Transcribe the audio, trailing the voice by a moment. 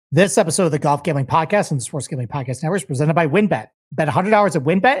This episode of the Golf Gambling Podcast and the Sports Gambling Podcast Network is presented by WynnBET. Bet $100 at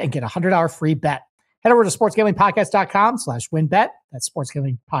WynnBET and get a $100 free bet. Head over to sportsgamblingpodcast.com/WynnBET. That's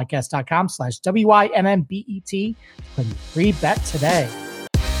sportsgamblingpodcast.com/WYNNBET to claim your free bet today.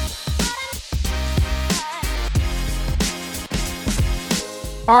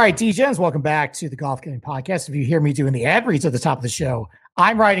 All right, DJs, welcome back to the Golf Gambling Podcast. If you hear me doing the ad reads at the top of the show,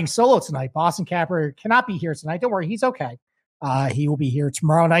 I'm riding solo tonight. Boston Capper cannot be here tonight. Don't worry, he's okay. He will be here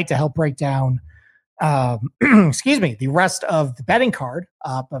tomorrow night to help break down, the rest of the betting card.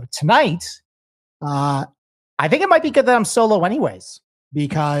 But tonight, I think it might be good that I'm solo anyways,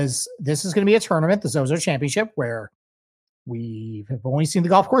 because this is going to be a tournament, the Zozo Championship, where we have only seen the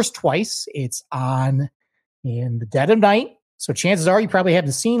golf course twice. It's on in the dead of night. So chances are you probably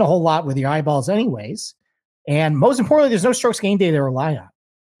haven't seen a whole lot with your eyeballs anyways. And most importantly, there's no strokes gain data to rely on.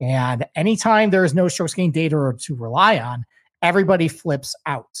 And anytime there is no strokes gain data to rely on, everybody flips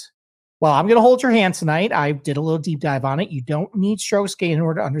out. Well, I'm going to hold your hand tonight. I did a little deep dive on it. You don't need strokes gain in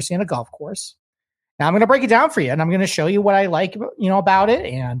order to understand a golf course. Now I'm going to break it down for you, and I'm going to show you what I like, about it,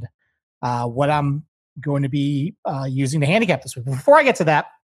 and what I'm going to be using to handicap this week. But before I get to that,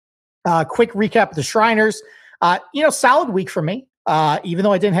 quick recap of the Shriners. Solid week for me. Even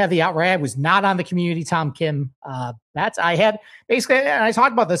though I didn't have the outright, I was not on the community Tom Kim bets. I had basically, and I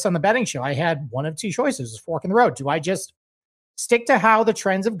talked about this on the betting show, I had one of two choices, a fork in the road. Do I just stick to how the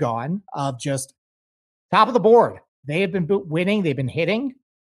trends have gone of just top of the board? They have been winning. They've been hitting.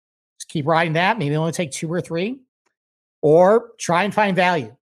 Just keep riding that. Maybe only take two or three, or try and find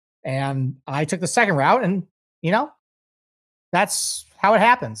value. And I took the second route, and that's how it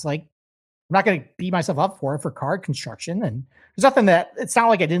happens. Like, I'm not going to beat myself up for card construction. And there's nothing that, it's not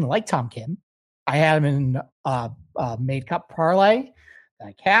like I didn't like Tom Kim. I had him in made cup parlay.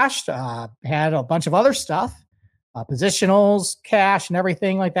 I cashed, had a bunch of other stuff, positionals, cash, and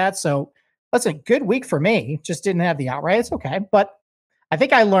everything like that. So that's a good week for me. Just didn't have the outright. It's okay. But I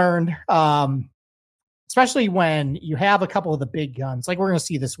think I learned, especially when you have a couple of the big guns, like we're going to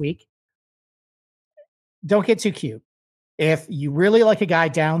see this week, don't get too cute. If you really like a guy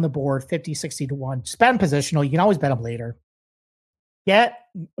down the board, 50, 60 to 1, spend positional. You can always bet him later. Get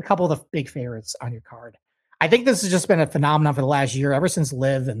a couple of the big favorites on your card. I think this has just been a phenomenon for the last year, ever since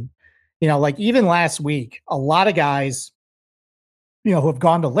Live. And, like even last week, a lot of guys, who have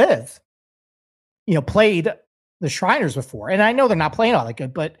gone to Live, played the Shriners before. And I know they're not playing all that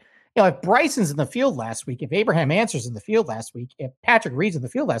good, but, if Bryson's in the field last week, if Abraham Answer's in the field last week, if Patrick Reed's in the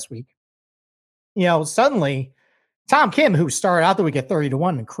field last week, suddenly Tom Kim, who started out the week at 30 to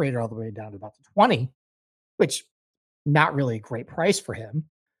 1 and created all the way down to about 20, which not really a great price for him.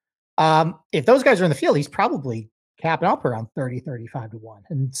 If those guys are in the field, he's probably capping up around 30, 35 to 1.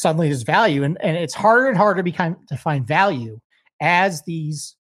 And suddenly there's value. And it's harder and harder to find value as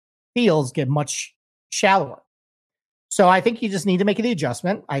these fields get much shallower. So I think you just need to make the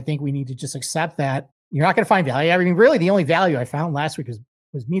adjustment. I think we need to just accept that you're not going to find value. I mean, really, the only value I found last week was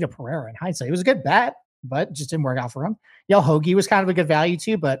Mito Pereira in hindsight. It was a good bet, but it just didn't work out for him. Hoagie was kind of a good value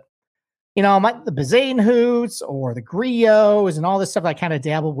too, but the Bazane Hoots or the Griots and all this stuff I kind of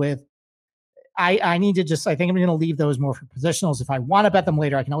dabbled with. I need to I think I'm going to leave those more for positionals. If I want to bet them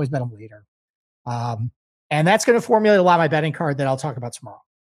later, I can always bet them later. And that's going to formulate a lot of my betting card that I'll talk about tomorrow.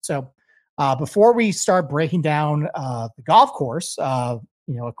 So before we start breaking down the golf course,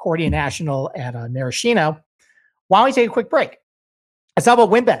 Accordion National at Narashino, why don't we take a quick break? Let's talk about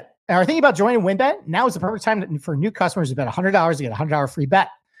WynnBET. Are thinking about joining WynnBET? Now is the perfect time for new customers to bet $100 to get a $100 free bet.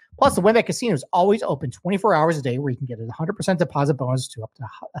 Plus, the WynnBET Casino is always open 24 hours a day, where you can get a 100% deposit bonus to up to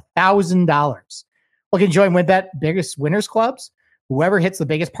 $1,000. Look and join WynnBET biggest winners clubs. Whoever hits the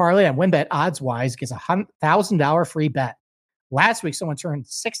biggest parlay on WynnBET odds-wise gets a $1,000 free bet. Last week, someone turned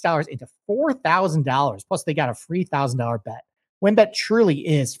 $6 into $4,000. Plus, they got a free $1,000 bet. WynnBET truly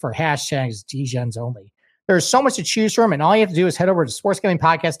is for hashtags DGens only. There's so much to choose from, and all you have to do is head over to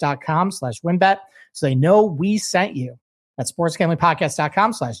sportsgamblingpodcast.com/WynnBET so they know we sent you. That's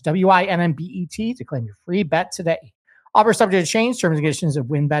sportsgamblingpodcast.com/WYNNBET to claim your free bet today. Offer subject to change. Terms and conditions at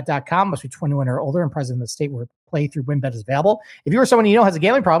WynnBET.com. Must be 21 or older and present in the state where play through WynnBET is available. If you or someone has a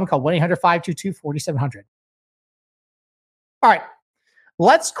gambling problem, call 1-800-522-4700. All right.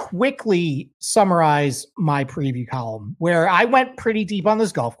 Let's quickly summarize my preview column, where I went pretty deep on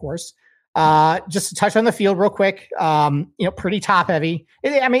this golf course. Just to touch on the field real quick, pretty top heavy.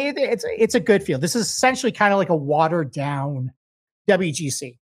 It's a good field. This is essentially kind of like a watered down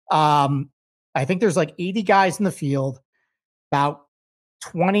WGC. I think there's like 80 guys in the field. About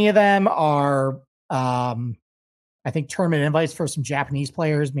 20 of them are, I think, tournament invites for some Japanese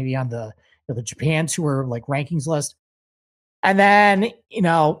players, maybe on the Japan Tour like rankings list. And then,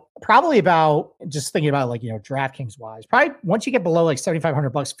 probably about just thinking about like, DraftKings wise, probably once you get below like 7,500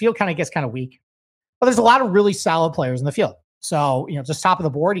 bucks, field kind of gets kind of weak. But there's a lot of really solid players in the field. So, just top of the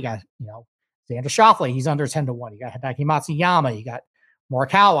board, you got, Xander Schauffele, he's under 10-1. You got Hideki Matsuyama, you got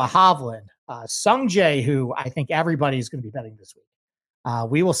Morikawa, Hovland, Sung Jae, who I think everybody's going to be betting this week.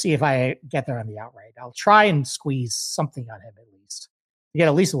 We will see if I get there on the outright. I'll try and squeeze something on him at least. You get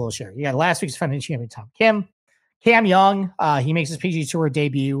at least a little share. You got last week's defending champion Tom Kim. Cam Young, he makes his PGA Tour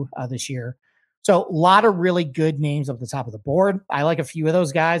debut this year. So a lot of really good names up the top of the board. I like a few of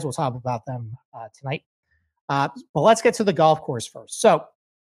those guys. We'll talk about them tonight. But let's get to the golf course first. So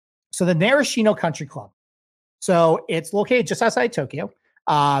the Narashino Country Club. So it's located just outside Tokyo.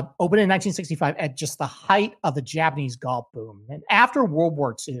 Opened in 1965 at just the height of the Japanese golf boom. And after World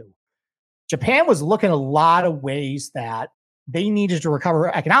War II, Japan was looking at a lot of ways that they needed to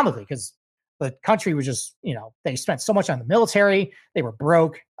recover economically because the country was just, they spent so much on the military. They were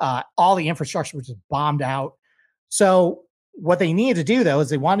broke. All the infrastructure was just bombed out. So what they needed to do, though, is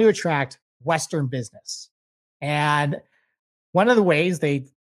they wanted to attract Western business. And one of the ways they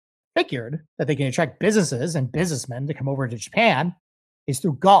figured that they can attract businesses and businessmen to come over to Japan is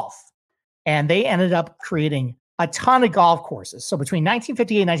through golf. And they ended up creating a ton of golf courses. So between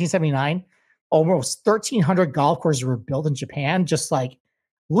 1958 and 1979, almost 1,300 golf courses were built in Japan, just like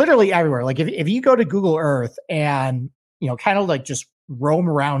literally everywhere. Like if you go to Google Earth and, kind of like just roam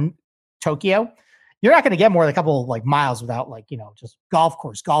around Tokyo, you're not going to get more than a couple of like miles without like, just golf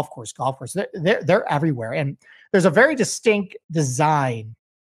course. They're everywhere. And there's a very distinct design,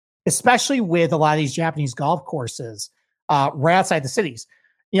 especially with a lot of these Japanese golf courses right outside the cities.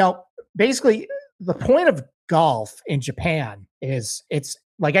 Basically the point of golf in Japan is it's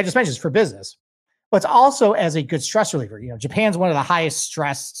like I just mentioned, it's for business, but it's also as a good stress reliever. Japan's one of the highest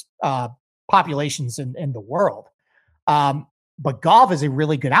stressed populations in the world. But golf is a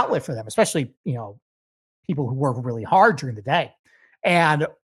really good outlet for them, especially, people who work really hard during the day. And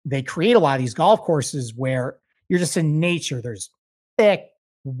they create a lot of these golf courses where you're just in nature. There's thick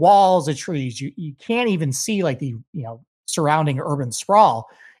walls of trees. You can't even see like the, surrounding urban sprawl.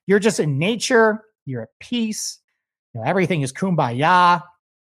 You're just in nature. You're at peace. Everything is kumbaya.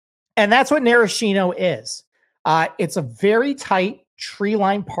 And that's what Narashino is. It's a very tight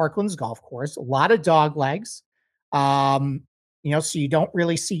tree-lined parklands golf course, a lot of dog legs. So you don't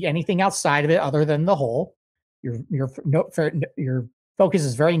really see anything outside of it other than the hole. Your focus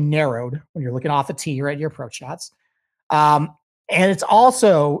is very narrowed when you're looking off a tee right at your approach shots. And it's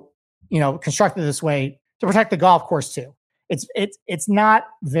also, constructed this way to protect the golf course too. It's not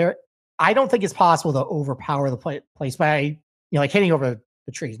very. I don't think it's possible to overpower the place by like hitting over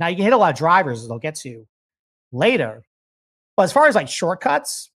the trees. Now you can hit a lot of drivers, as they'll get to later. But as far as like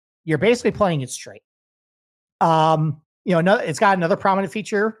shortcuts, you're basically playing it straight. It's got another prominent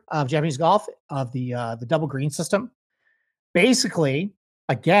feature of Japanese golf of the double green system. Basically,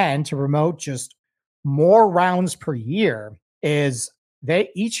 again, to promote just more rounds per year, is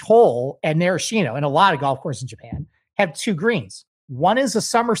each hole at Narashino and a lot of golf courses in Japan have two greens. One is a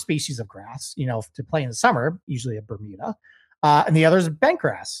summer species of grass, to play in the summer, usually a Bermuda, and the other is bent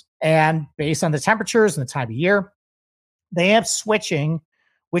grass. And based on the temperatures and the time of year, they end up switching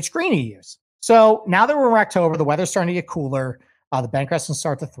which green you use. So now that we're in October, the weather's starting to get cooler. The bent grass can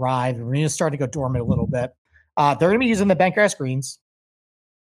start to thrive. The Bermuda's starting to go dormant a little bit. They're going to be using the bent grass greens.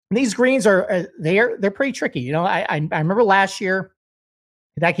 And these greens they're pretty tricky. I remember last year,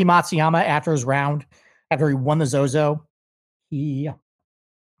 Hideki Matsuyama, after his round, after he won the Zozo, he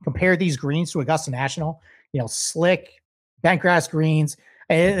compared these greens to Augusta National, slick, bent grass greens.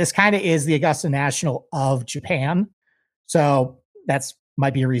 And this kind of is the Augusta National of Japan. So that's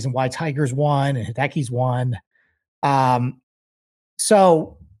might be a reason why Tigers won and Hideki's won.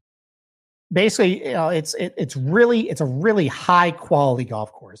 So basically, it's a really high quality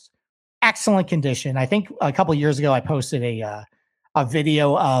golf course, excellent condition. I think a couple of years ago I posted a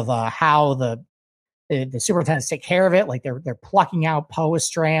video of how the superintendents take care of it. Like they're plucking out POA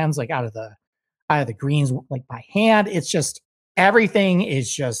strands like out of the greens like by hand. It's just everything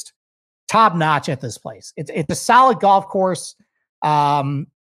is just top notch at this place. It's a solid golf course.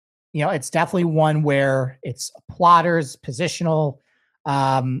 It's definitely one where it's plotters, positional,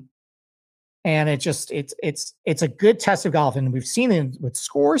 and it's a good test of golf. And we've seen with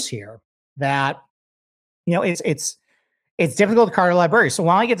scores here that it's difficult to card a library. So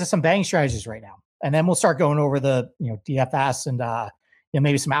why don't I get to some betting strategies right now, and then we'll start going over the DFS and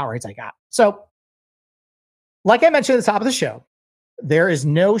maybe some outrights I got. So, like I mentioned at the top of the show, there is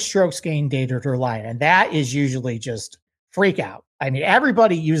no strokes gain data to rely on, and that is usually just freak out. I mean,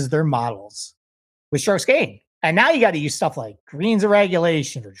 everybody uses their models with strokes gain. And now you got to use stuff like greens and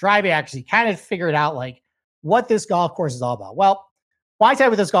regulation or driving accuracy, kind of figure it out like what this golf course is all about. Well, why tell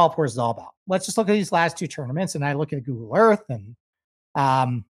you what this golf course is all about? Let's just look at these last two tournaments, and I look at Google Earth, and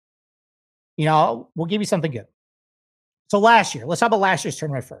we'll give you something good. So last year, let's talk about last year's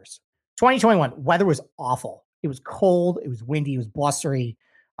tournament first. 2021, weather was awful. It was cold, it was windy, it was blustery.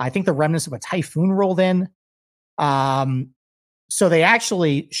 I think the remnants of a typhoon rolled in. So they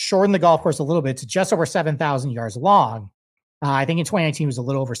actually shortened the golf course a little bit to just over 7,000 yards long. I think in 2019 it was a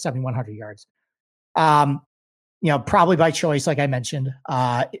little over 7,100 yards. Probably by choice, like I mentioned,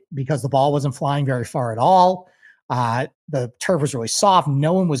 because the ball wasn't flying very far at all. The turf was really soft.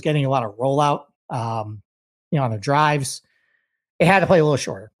 No one was getting a lot of rollout, on the drives. It had to play a little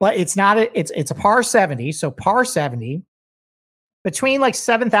shorter, but it's a par 70. So par 70 between like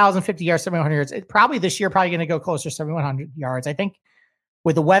 7,050 yards, 7,100 yards. Probably this year, probably going to go closer to 7,100 yards. I think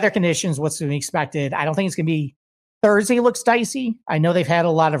with the weather conditions, what's to be expected, I don't think it's going to be. Thursday looks dicey. I know they've had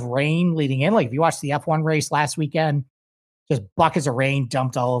a lot of rain leading in. Like if you watched the F1 race last weekend, just buckets of rain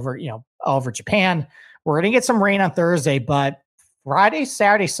dumped all over Japan. We're going to get some rain on Thursday, but Friday,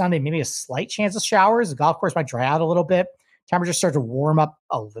 Saturday, Sunday, maybe a slight chance of showers. The golf course might dry out a little bit. Temperatures start to warm up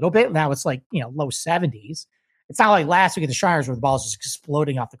a little bit. Now it's like, low 70s. It's not like last week at the Shriners where the ball's just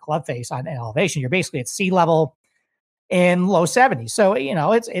exploding off the club face on elevation. You're basically at sea level in low 70s. So,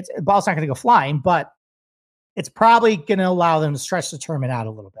 the ball's not going to go flying, but it's probably going to allow them to stretch the tournament out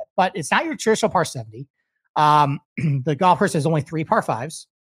a little bit. But it's not your traditional par 70. The golf course has only 3 par 5s.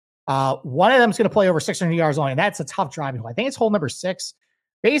 One of them is going to play over 600 yards long, and that's a tough driving hole. I think it's hole number 6.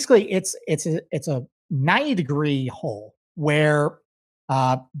 Basically, it's a 90-degree hole where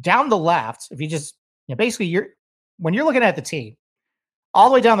down the left, if you just basically when you're looking at the tee, all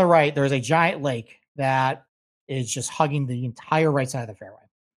the way down the right, there's a giant lake that is just hugging the entire right side of the fairway.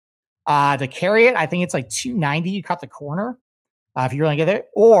 To carry it, I think it's like 290. You cut the corner if you really get there,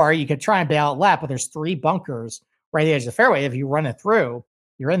 or you could try and bail it left, but there's 3 bunkers right at the edge of the fairway. If you run it through,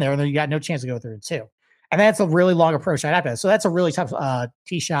 you're in there, and then you got no chance to go through it too. And that's a really long approach shot after that. So that's a really tough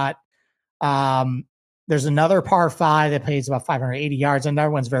tee shot. There's another par 5 that plays about 580 yards. Another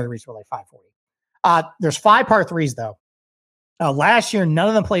one's very reasonable, like 540. There's 5 par 3s though. Last year, none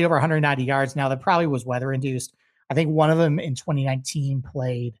of them played over 190 yards. Now that probably was weather induced. I think one of them in 2019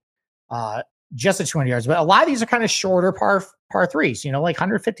 played just at 200 yards, but a lot of these are kind of shorter par 3s, like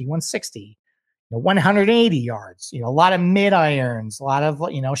 150, 160, 180 yards, a lot of mid irons, a lot of,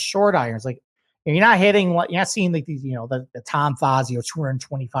 short irons. Like you're not hitting what you're not seeing like these, the Tom Fazio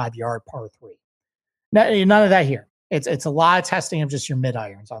 225 yard par 3. None of that here. It's a lot of testing of just your mid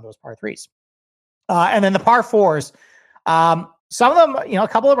irons on those par 3s. And then the par 4s, some of them, a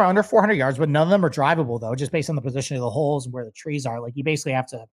couple of them are under 400 yards, but none of them are drivable though, just based on the position of the holes and where the trees are. Like you basically have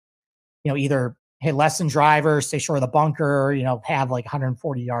to, either hit less than driver, stay short of the bunker, have like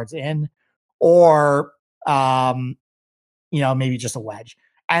 140 yards in, or, maybe just a wedge.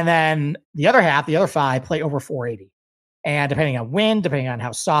 And then the other 5 play over 480. And depending on wind, depending on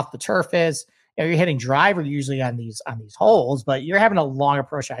how soft the turf is, you're hitting driver usually on these holes, but you're having a long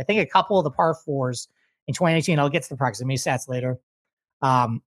approach. I think a couple of the par 4s in 2018, I'll get to the proximity stats later.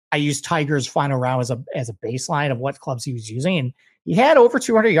 I used Tiger's final round as a baseline of what clubs he was using, and he had over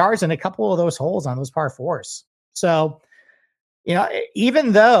 200 yards in a couple of those holes on those par 4s. So,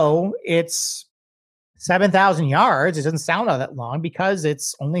 even though it's 7,000 yards, it doesn't sound all that long because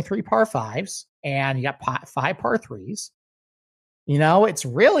it's only 3 par 5s and you got 5 par 3s. It's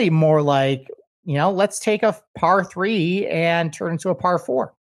really more like, let's take a par 3 and turn it into a par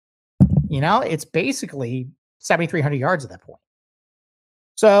 4. It's basically 7,300 yards at that point.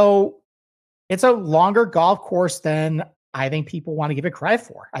 So it's a longer golf course than I think people want to give it credit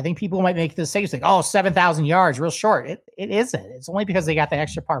for. I think people might make the mistake saying, 7,000 yards, real short. It isn't. It's only because they got the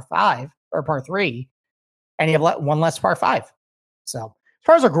extra par 5 or par 3 and you have one less par 5. So as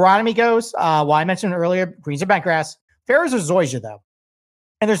far as agronomy goes, while I mentioned earlier, greens are bent grass, fairways are zoysia though.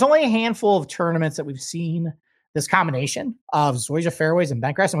 And there's only a handful of tournaments that we've seen this combination of zoysia fairways and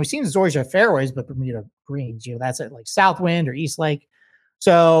bent grass. And we've seen zoysia fairways, but Bermuda greens, that's at like Southwind or East Lake.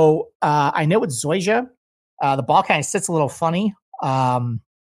 So I know with zoysia, the ball kind of sits a little funny up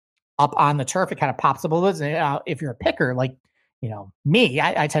on the turf. It kind of pops up a little bit. If you're a picker, like, me,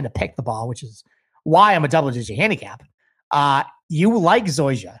 I tend to pick the ball, which is why I'm a double-digit handicap. You like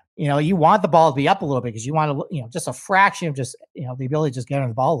zoysia. You want the ball to be up a little bit because you want to, just a fraction of just, the ability to just get on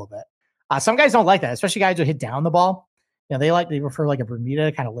the ball a little bit. Some guys don't like that, especially guys who hit down the ball. They prefer like a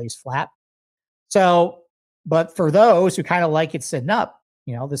Bermuda kind of lays flat. So, but for those who kind of like it sitting up,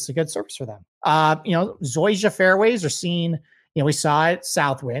 this is a good surface for them. Zoysia fairways are seen We saw it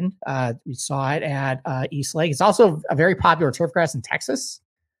Southwind. We saw it at East Lake. It's also a very popular turf grass in Texas.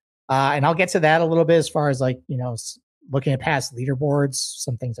 And I'll get to that a little bit as far as looking at past leaderboards,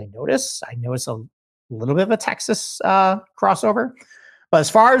 some things I notice. I notice a little bit of a Texas crossover. But as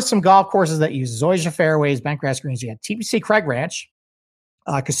far as some golf courses that use Zoysia fairways, bentgrass greens, you got TPC Craig Ranch,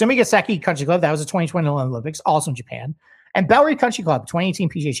 Kasumi Gaseki Country Club, that was the 2020 Olympics, also in Japan, and Bellary Country Club, 2018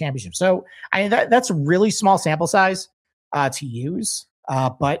 PGA Championship. So that's a really small sample size to use.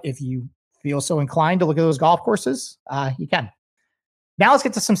 But if you feel so inclined to look at those golf courses, you can. Now let's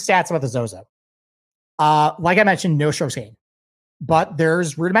get to some stats about the Zozo. Like I mentioned, no strokes gained, but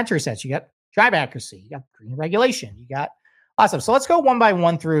there's rudimentary stats. You got drive accuracy, you got green regulation, you got awesome. So let's go one by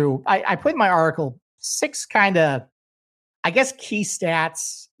one through. I put in my article 6 kind of, I guess, key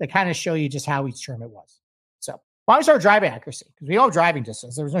stats that kind of show you just how each tournament was. So why don't we start with drive accuracy? Because we all have driving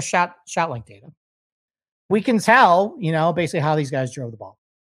distance. There was no shot length data. We can tell, basically how these guys drove the ball.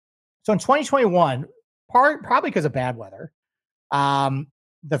 So in 2021, probably because of bad weather,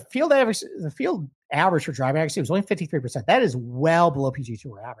 the field average for drive accuracy was only 53%. That is well below PGA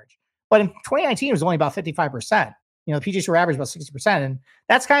Tour average. But in 2019, it was only about 55%. The PGA Tour average is about 60%. And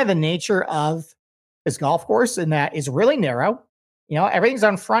that's kind of the nature of this golf course, in that it's really narrow. Everything's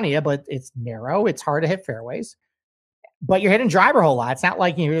on front of you, but it's narrow. It's hard to hit fairways. But you're hitting driver a whole lot. It's not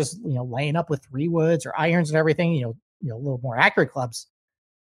like you're just, laying up with 3 woods or irons and everything, a little more accurate clubs.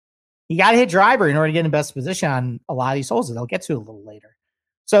 You got to hit driver in order to get in the best position on a lot of these holes that they'll get to a little later.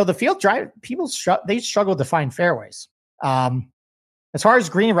 So the field drive, they struggle to find fairways. As far as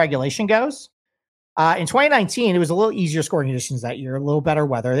green regulation goes, in 2019, it was a little easier scoring conditions that year, a little better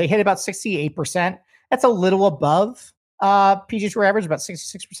weather. They hit about 68%. That's a little above PGA Tour average, about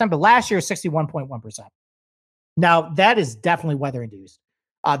 66%. But last year, 61.1%. Now, that is definitely weather induced.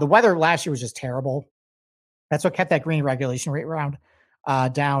 The weather last year was just terrible. That's what kept that green regulation rate round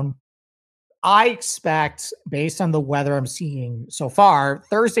down. I expect, based on the weather I'm seeing so far,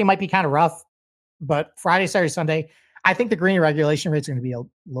 Thursday might be kind of rough, but Friday, Saturday, Sunday, I think the green regulation rate is going to be a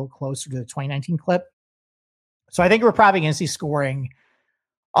little closer to the 2019 clip. So I think we're probably going to see scoring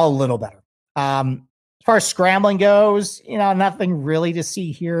a little better. As far as scrambling goes, nothing really to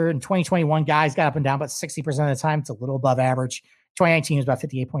see here. In 2021, guys got up and down about 60% of the time. It's a little above average. 2019 is about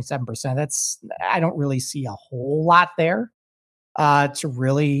 58.7%. I don't really see a whole lot there to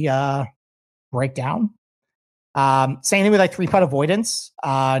really break down. Same thing with 3-putt avoidance.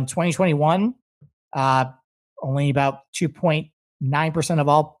 In 2021, only about 2.9% of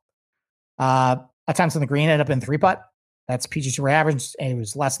all attempts on the green ended up in 3-putt. That's PGA Tour average, and it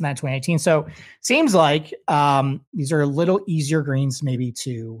was less than that in 2018. So seems like these are a little easier greens maybe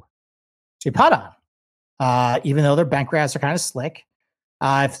to putt on, even though their bentgrass are kind of slick.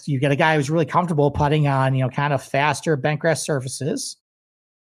 If you get a guy who's really comfortable putting on, kind of faster bentgrass surfaces,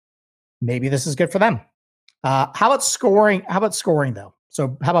 maybe this is good for them. How about scoring? How about scoring though?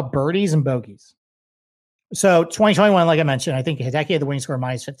 So how about birdies and bogeys? So 2021, like I mentioned, I think Hideki had the winning score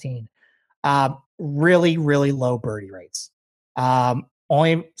 -15. Really, really low birdie rates.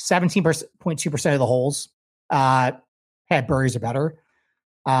 Only 17.2% of the holes had birdies or better.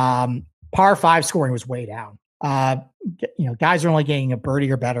 Par 5 scoring was way down. Guys are only getting a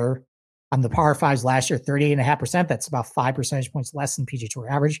birdie or better on the par 5s last year, 38.5%. That's about 5 percentage points less than PGA Tour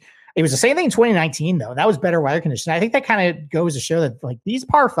average. It was the same thing in 2019, though. That was better weather conditions. I think that kind of goes to show that these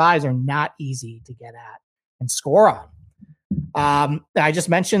par 5s are not easy to get at and score on. I just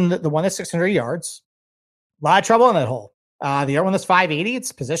mentioned the one that's 600 yards. A lot of trouble in that hole. The other one that's 580,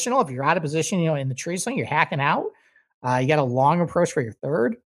 it's positional. If you're out of position, in the tree swing, you're hacking out. You got a long approach for your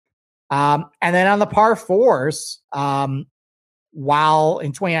third. And then on the par 4s, while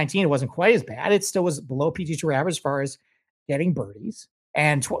in 2019 it wasn't quite as bad, it still was below PGA Tour average as far as getting birdies.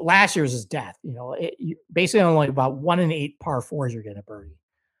 And last year's is death. Basically only about 1 in 8 par 4s you're getting a birdie.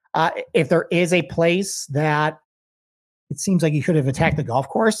 If there is a place that it seems like you could have attacked the golf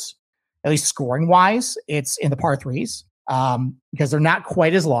course, at least scoring wise, it's in the par 3s because they're not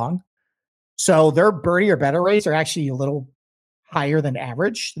quite as long. So their birdie or better rates are actually a little higher than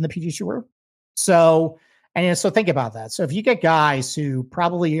average than the PGA Tour. So think about that. So if you get guys who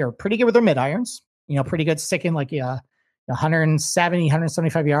probably are pretty good with their mid irons, pretty good sticking like a 170,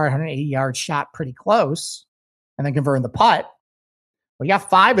 175 yard, 180 yard shot pretty close, and then converting the putt. We got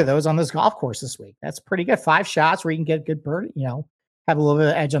 5 of those on this golf course this week. That's pretty good. 5 shots where you can get a good birdie, have a little bit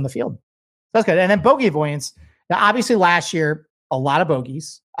of edge on the field. That's good. And then bogey avoidance. Now, obviously last year, a lot of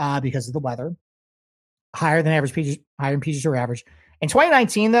bogeys because of the weather, higher than PGA Tour average. In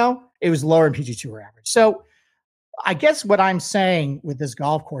 2019, though, it was lower than PGA Tour average. So I guess what I'm saying with this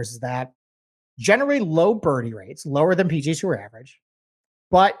golf course is that generally low birdie rates, lower than PGA Tour average.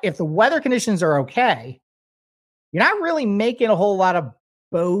 But if the weather conditions are okay, you're not really making a whole lot of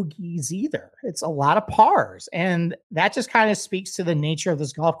bogeys either. It's a lot of pars. And that just kind of speaks to the nature of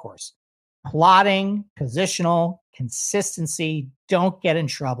this golf course. Plotting, positional, consistency, don't get in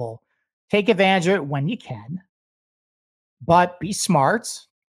trouble. Take advantage of it when you can, but be smart,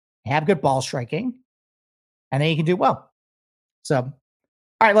 have good ball striking, and then you can do well. So, all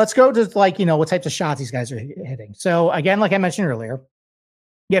right, let's go to what types of shots these guys are hitting. So again, like I mentioned earlier,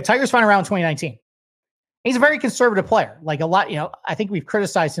 you have Tiger's final round 2019. He's a very conservative player. Like a lot, I think we've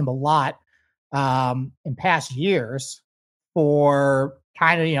criticized him a lot in past years for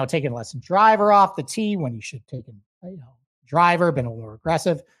kind of, taking less than driver off the tee when you should take driver, been a little more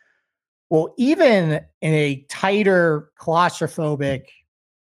aggressive. Well, even in a tighter, claustrophobic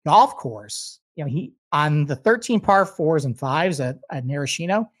golf course, he on the 13 par 4s and 5s at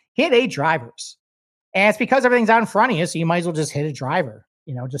Narashino, he hit 8 drivers. And it's because everything's out in front of you, so you might as well just hit a driver,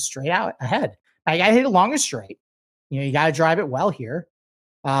 just straight out ahead. Now, you got to hit it long and straight. You got to drive it well here.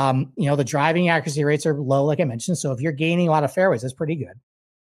 The driving accuracy rates are low, like I mentioned. So if you're gaining a lot of fairways, that's pretty good.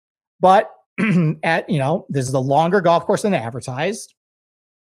 But this is a longer golf course than advertised.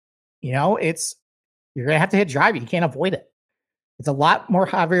 You're going to have to hit driving. You can't avoid it. It's a lot more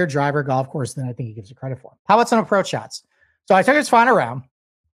heavier driver golf course than I think he gives you credit for. How about some approach shots? So I took his final round,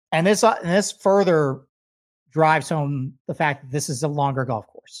 and this further drives home the fact that this is a longer golf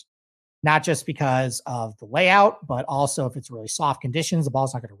course. Not just because of the layout, but also if it's really soft conditions, the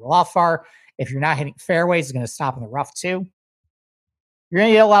ball's not going to roll off far. If you're not hitting fairways, it's going to stop in the rough too. You're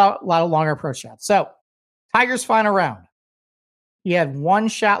going to get a lot of longer approach shots. So Tiger's final round, he had one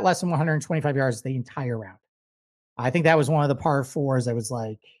shot less than 125 yards the entire round. I think that was one of the par 4s that was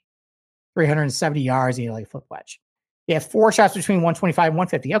like 370 yards. And he had like a flip wedge. He had 4 shots between 125 and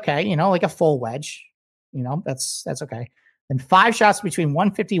 150. Okay, like a full wedge. That's okay. And 5 shots between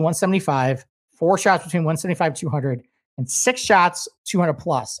 150 and 175, 4 shots between 175 and 200, and 6 shots 200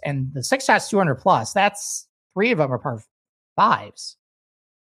 plus. And the 6 shots 200 plus, that's 3 of them are par 5s.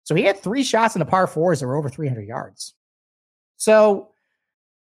 So he had 3 shots in the par 4s that were over 300 yards. So,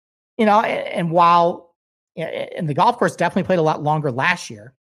 and while and the golf course definitely played a lot longer last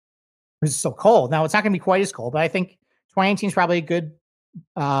year, it was so cold. Now it's not going to be quite as cold, but I think 2019 is probably a good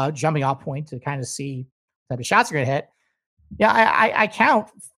jumping off point to kind of see what type of shots are going to hit. Yeah, I count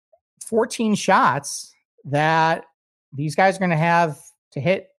 14 shots that these guys are going to have to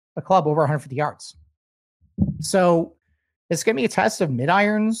hit a club over 150 yards. So it's going to be a test of mid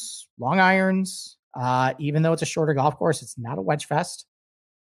irons, long irons. Even though it's a shorter golf course, it's not a wedge fest.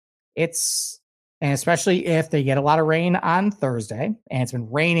 And especially if they get a lot of rain on Thursday, and it's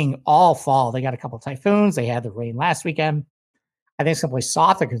been raining all fall. They got a couple of typhoons. They had the rain last weekend. I think it's going to play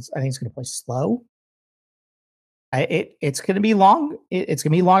soft. I think it's going to play slow. It's going to be long. It's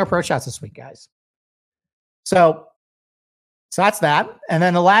going to be long approach shots this week, guys. So that's that. And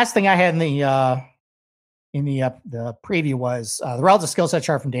then the last thing I had in the preview was the relative skill set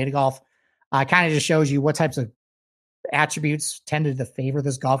chart from Data Golf. Kind of just shows you what types of attributes tended to favor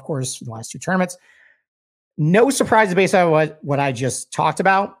this golf course in the last 2 tournaments. No surprises based on what I just talked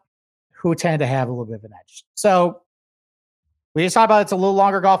about, who tended to have a little bit of an edge. So we just talked about it's a little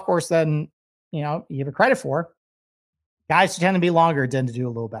longer golf course than you give it credit for. Guys who tend to be longer tend to do a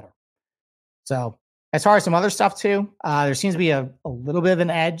little better. So as far as some other stuff too, there seems to be a little bit of an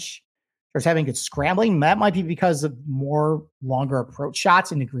edge towards having good scrambling. That might be because of more longer approach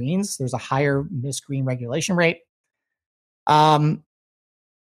shots into greens. There's a higher missed green regulation rate.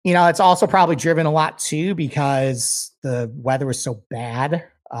 It's also probably driven a lot too because the weather was so bad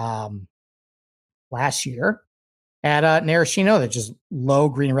last year at Narashino. That just low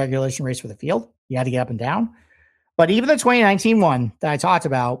green regulation rates for the field. You had to get up and down. But even the 2019 one that I talked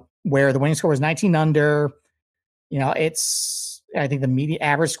about, where the winning score was 19 under, I think the median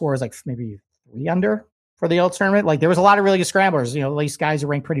average score is like maybe 3 under for the old tournament. Like there was a lot of really good scramblers. At least guys who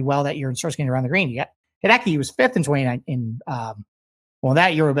ranked pretty well that year in strokes gained around the green. You got Hideki, he was 5th in 2019.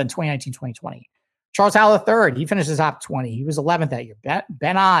 That year would have been 2019, 2020. Charles Howell III, he finished the top 20. He was 11th that year.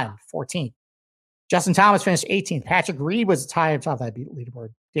 Ben On, 14th. Justin Thomas finished 18th. Patrick Reed was the tie top of that leaderboard.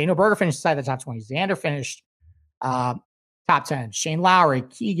 Daniel Berger finished inside the top 20. Xander finished top 10. Shane Lowry,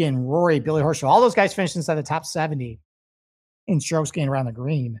 Keegan, Rory, Billy Horschel, all those guys finished inside the top 70 in strokes gained around the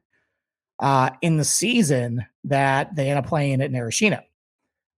green in the season that they end up playing at Narashino.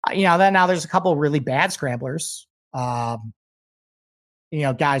 Then now there's a couple of really bad scramblers, guys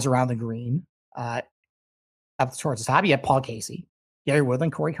around the green up towards the top. You have Paul Casey, Gary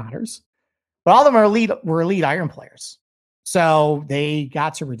Woodland, Corey Connors, but all of them were elite iron players. So they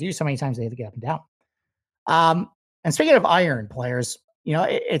got to reduce how many times they had to get up and down. And speaking of iron players,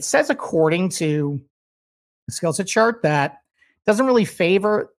 it says according to the skill set chart that doesn't really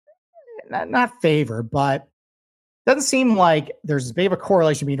favor, not favor, but doesn't seem like there's as big of a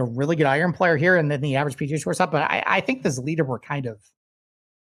correlation between a really good iron player here and then the average PGA Tour stuff. But I think this leaderboard kind of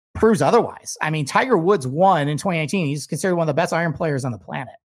proves otherwise. I mean, Tiger Woods won in 2019. He's considered one of the best iron players on the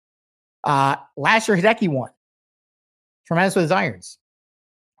planet. Last year, Hideki won. Tremendous with his irons.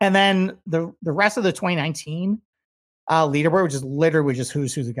 And then the rest of the 2019 leaderboard, which is literally just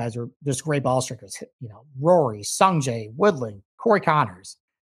who's who the guys are just great ball strikers. Rory, Sungjae, Woodland, Corey Connors,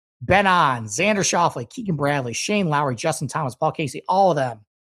 Ben On, Xander Schauffele, Keegan Bradley, Shane Lowry, Justin Thomas, Paul Casey, all of them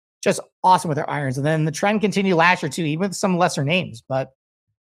just awesome with their irons. And then the trend continued last year too, even with some lesser names. But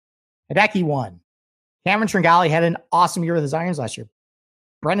Hideki won. Cameron Tringali had an awesome year with his irons last year.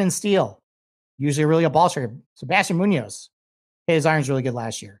 Brendan Steele, usually a really good ball striker. Sebastian Munoz, his irons really good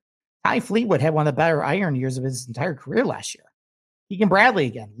last year. Ty Fleetwood had one of the better iron years of his entire career last year. Keegan Bradley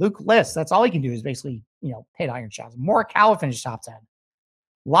again. Luke List, that's all he can do is basically, hit iron shots. Morikawa finished top 10.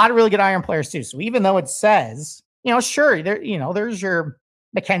 A lot of really good iron players too. So even though it says, sure, there's your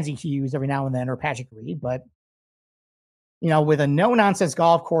Mackenzie Hughes every now and then or Patrick Reed, but with a no-nonsense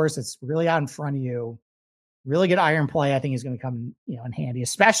golf course that's really out in front of you, really good iron play, I think is going to come, in handy,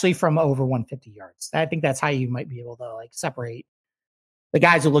 especially from over 150 yards. I think that's how you might be able to separate the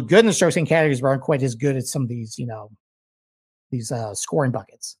guys who look good in the strokes and categories but aren't quite as good at some of these, these scoring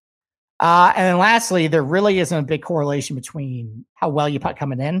buckets. And then lastly, there really isn't a big correlation between how well you putt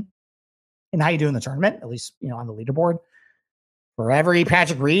coming in and how you do in the tournament, at least, on the leaderboard. For every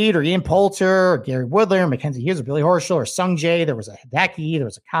Patrick Reed or Ian Poulter or Gary Woodland or Mackenzie Hughes or Billy Horschel or Sungjae, there was a Hideki, there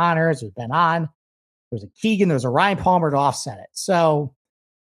was a Connors, there was Ben On, there was a Keegan, there was a Ryan Palmer to offset it. So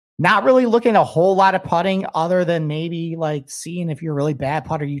not really looking at a whole lot of putting other than maybe seeing if you're a really bad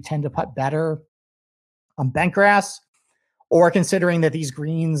putter, you tend to putt better on bent grass, or considering that these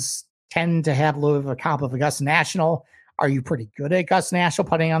greens tend to have a little bit of a comp of Augusta National. Are you pretty good at Augusta National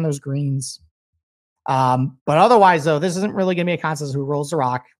putting on those greens? But otherwise, though, this isn't really going to be a contest who rolls the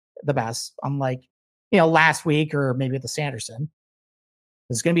rock the best, unlike, last week or maybe at the Sanderson.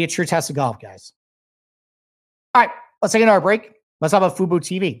 This is going to be a true test of golf, guys. All right, let's take another break. Let's talk about Fubo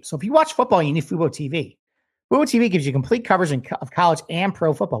TV. So if you watch football, you need Fubo TV. Fubo TV gives you complete coverage of college and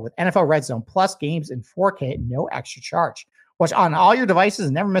pro football with NFL Red Zone plus games in 4K at no extra charge. Watch on all your devices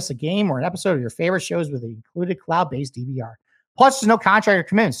and never miss a game or an episode of your favorite shows with the included cloud-based DVR. Plus, there's no contract or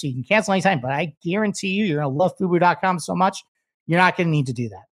commitment, so you can cancel anytime. But I guarantee you're going to love Fubo.com so much, you're not going to need to do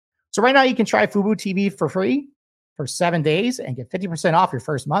that. So right now, you can try Fubo TV for free for 7 days and get 50% off your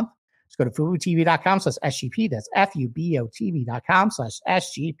first month. Just go to FuboTV.com/SGP. That's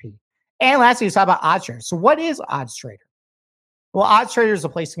FUBOTV.com/SGP. And lastly, let's talk about OddsTrader. So what is OddsTrader? Well, OddsTrader is a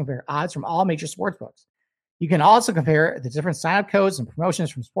place to compare odds from all major sportsbooks. You can also compare the different sign-up codes and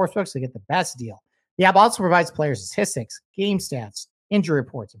promotions from sportsbooks to get the best deal. The app also provides players statistics, game stats, injury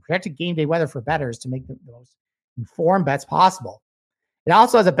reports, and projected game day weather for bettors to make the most informed bets possible. It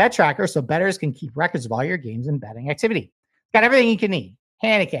also has a bet tracker so bettors can keep records of all your games and betting activity. It's got everything you can need: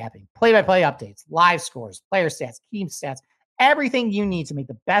 handicapping, play-by-play updates, live scores, player stats, team stats, everything you need to make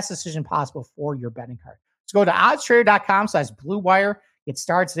the best decision possible for your betting card. So go to oddstrader.com/bluewire. Get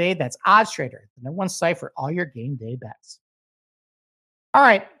started today. That's OddsTrader, the number one site for all your game day bets. All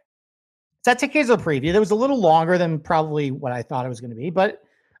right. So that takes care of the preview. That was a little longer than probably what I thought it was going to be, but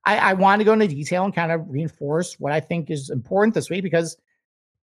I wanted to go into detail and kind of reinforce what I think is important this week, because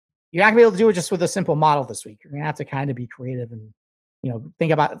you're not going to be able to do it just with a simple model this week. You're going to have to kind of be creative and,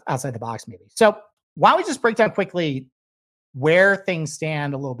 think about outside the box maybe. So why don't we just break down quickly where things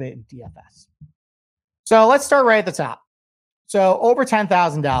stand a little bit in DFS. So let's start right at the top. So over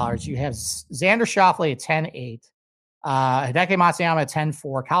 $10,000, you have Xander Schauffele at 10.8, Hideki Matsuyama at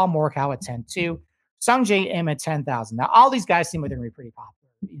 10.4, Kyle Morikawa at 10.2, Sungjae Im at 10,000. Now, all these guys seem like they're going to be pretty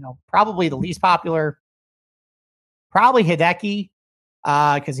popular. Probably the least popular, probably Hideki,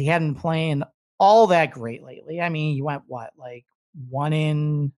 because he hadn't been playing all that great lately. I mean, he went like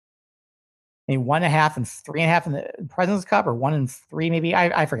 1.5 and 3.5 in the President's Cup, or 1 and 3 maybe.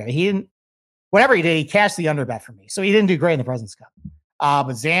 I forget. He didn't. Whatever he did, he cashed the under bet for me. So he didn't do great in the President's Cup.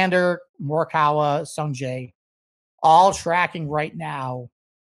 But Xander, Morikawa, Sungjae, all tracking right now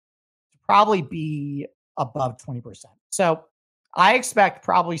to probably be above 20%. So I expect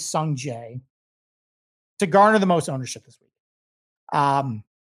probably Sungjae to garner the most ownership this week.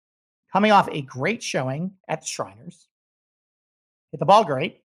 Coming off a great showing at the Shriners. Hit the ball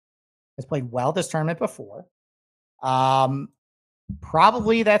great. Has played well this tournament before.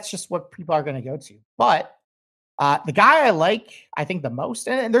 Probably that's just what people are going to go to. But The guy I like, I think the most,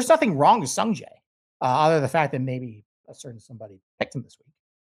 and there's nothing wrong with Sungjae, other than the fact that maybe a certain somebody picked him this week.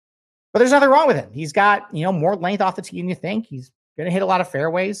 But there's nothing wrong with him. He's got, more length off the tee than you think. He's going to hit a lot of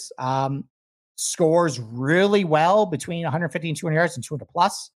fairways. Scores really well between 150 and 200 yards and 200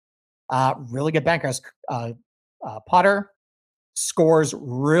 plus. Really good bent putter. Scores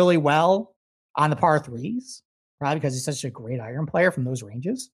really well on the par threes, probably because he's such a great iron player from those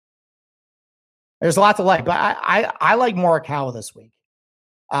ranges. There's a lot to like, but I like Morikawa this week.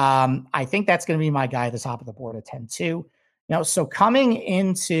 I think that's going to be my guy at the top of the board at 10-2. So coming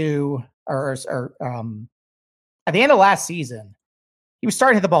into or at the end of last season, he was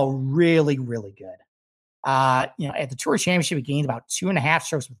starting to hit the ball really, really good. At the Tour Championship, he gained about 2.5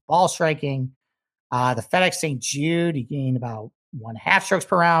 strokes with ball striking. The FedEx St. Jude, he gained about 1.5 strokes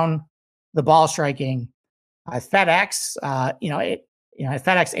per round. The ball striking. FedEx, at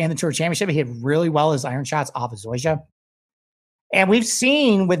FedEx and the Tour Championship, he hit really well his iron shots off of Zoysia. And we've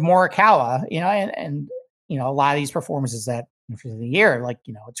seen with Morikawa, and a lot of these performances that for the year, like,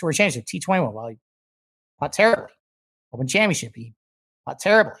 Tour Championship, T21, well, he putt terribly. Open Championship, he putt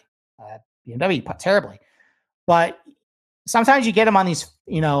terribly. BMW, putt terribly. But sometimes you get him on these,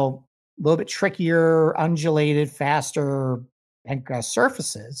 a little bit trickier, undulated, faster bent grass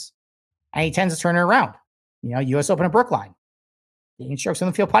surfaces, and he tends to turn it around. U.S. Open at Brookline, getting strokes in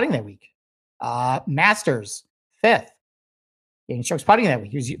the field putting that week. Masters, 5th, getting strokes putting that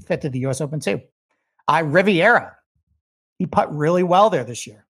week. He was 5th at the U.S. Open too. Riviera, he putt really well there this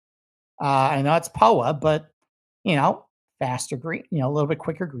year. I know it's POA, but faster green, a little bit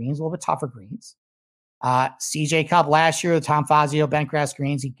quicker greens, a little bit tougher greens. CJ Cup last year, the Tom Fazio bent grass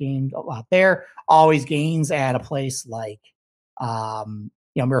greens, he gained a lot there. Always gains at a place like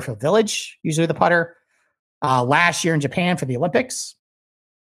Muirfield Village, usually the putter. Last year in Japan for the Olympics,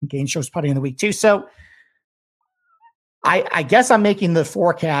 gained strokes putting in the week too. So I guess I'm making the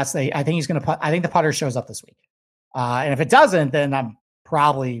forecast. I think he's going to putt. I think the putter shows up this week. And if it doesn't, then I'm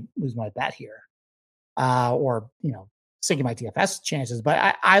probably lose my bet here. Or sinking my DFS chances.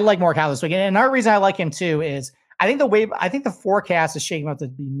 But I like Morikawa this week. And another reason I like him too is I think the forecast is shaking up to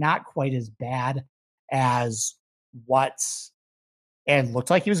be not quite as bad as what it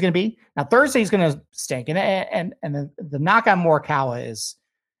looked like he was going to be. Now Thursday he's going to stink. And the knock on Morikawa is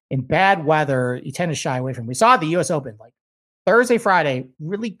in bad weather, you tend to shy away from him. We saw at the US Open, like Thursday, Friday,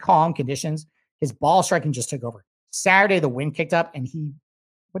 really calm conditions. His ball striking just took over. Saturday, the wind kicked up and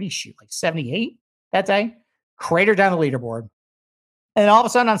what did he shoot? Like 78 that day? Cratered down the leaderboard. And all of a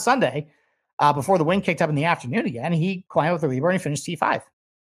sudden on Sunday, before the wind kicked up in the afternoon again, he climbed up the leaderboard and finished T5.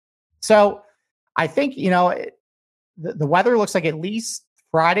 So I think, the weather looks like at least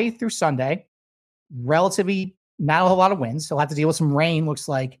Friday through Sunday, relatively not a whole lot of winds. He'll have to deal with some rain, looks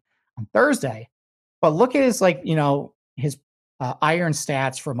like, on Thursday. But look at his, his iron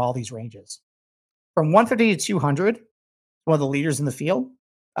stats from all these ranges. From 150 to 200, one of the leaders in the field.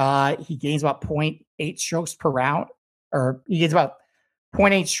 He gains about 0.8 strokes per round, or he gains about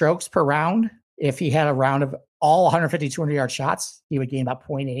 0.8 strokes per round. If he had a round of all 150, 200 yard shots, he would gain about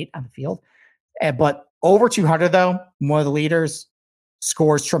 0.8 on the field. But over 200, though, one of the leaders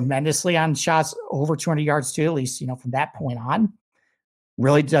scores tremendously on shots over 200 yards too, at least, from that point on.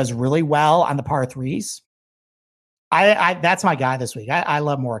 Really does really well on the par threes. That's my guy this week. I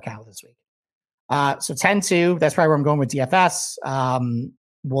love Morikawa this week. So 10-2, that's probably where I'm going with DFS.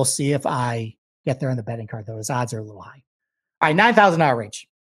 We'll see if I get there on the betting card, though. His odds are a little high. All right, $9,000 range.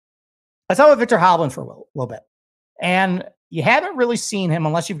 Let's talk about Viktor Hovland for a little bit. And you haven't really seen him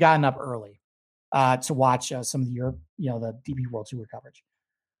unless you've gotten up early to watch some of the DP World Tour coverage.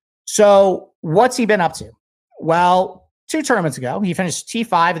 So what's he been up to? Well, 2 tournaments ago, he finished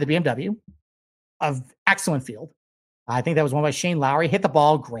T5 at the BMW, of excellent field. I think that was won by Shane Lowry. Hit the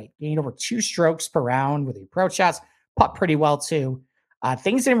ball great. Gained over 2 strokes per round with the approach shots. Putt pretty well, too.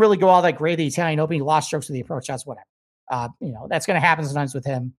 Things didn't really go all that great. The Italian Open, he lost strokes with the approach shots, whatever. That's going to happen sometimes with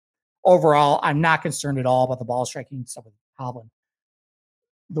him. Overall, I'm not concerned at all about the ball striking stuff with Hovland.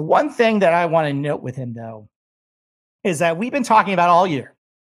 The one thing that I want to note with him, though, is that we've been talking about all year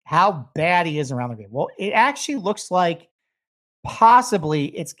how bad he is around the green. Well, it actually looks like possibly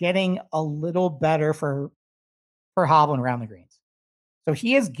it's getting a little better for Hovland around the greens. So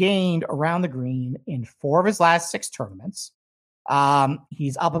he has gained around the green in 4 of his last 6 tournaments.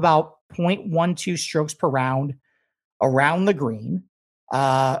 He's up about 0.12 strokes per round around the green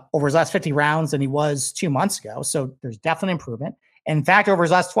over his last 50 rounds than he was 2 months ago. So there's definitely improvement. And in fact, over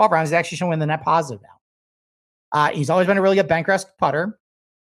his last 12 rounds, he's actually showing the net positive now. He's always been a really good bentgrass putter.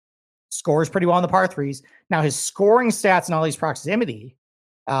 Scores pretty well on the par threes. Now his scoring stats and all these proximity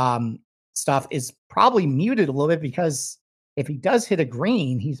stuff is probably muted a little bit because if he does hit a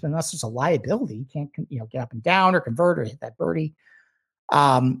green, he's been less just a liability. He can't, get up and down or convert or hit that birdie.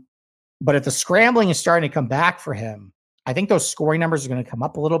 But if the scrambling is starting to come back for him, I think those scoring numbers are going to come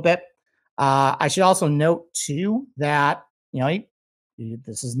up a little bit. I should also note too that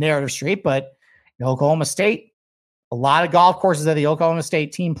this is narrative street, but Oklahoma State, a lot of golf courses that the Oklahoma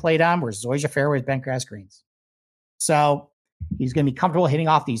State team played on were Zoysia fairways, bent grass greens. So he's going to be comfortable hitting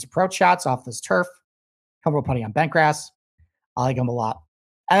off these approach shots off this turf, comfortable putting on bent grass. I like him a lot.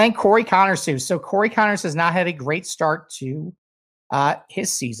 And then Corey Conners too. So Corey Conners has not had a great start to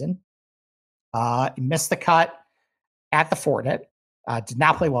his season. He missed the cut at the Fortinet. Did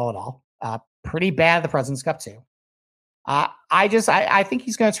not play well at all. Pretty bad at the President's Cup too. I think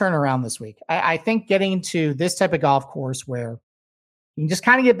he's going to turn around this week. I think getting into this type of golf course where you can just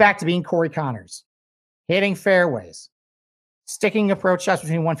kind of get back to being Corey Conners, hitting fairways, sticking approach shots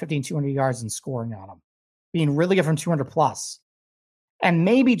between 150 and 200 yards and scoring on them, being really good from 200 plus. And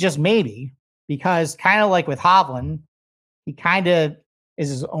maybe, just maybe, because kind of like with Hovland, he kind of is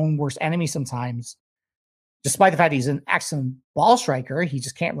his own worst enemy sometimes. Despite the fact he's an excellent ball striker, he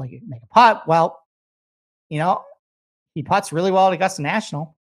just can't really make a putt. Well, he putts really well at Augusta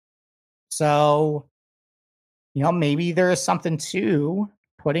National. So, maybe there is something to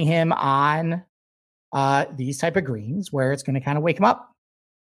putting him on these type of greens where it's going to kind of wake him up.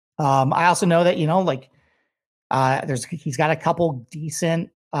 I also know that, he's got a couple decent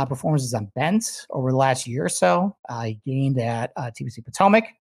performances on bent over the last year or so. He gained at TPC Potomac,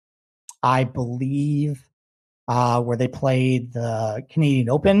 I believe, where they played the Canadian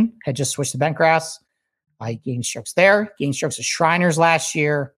Open, had just switched to bent grass. I gained strokes there, gained strokes at Shriners last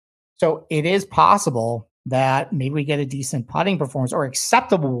year. So it is possible that maybe we get a decent putting performance, or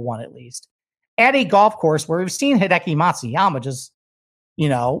acceptable one at least, at a golf course where we've seen Hideki Matsuyama just,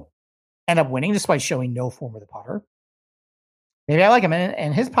 end up winning despite showing no form of the putter. Maybe I like him,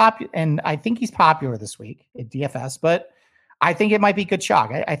 and I think he's popular this week at DFS, but I think it might be good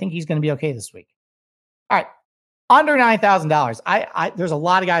chalk. I think he's going to be okay this week. All right. Under $9,000. There's a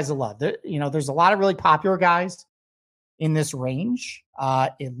lot of guys to love. There's a lot of really popular guys in this range.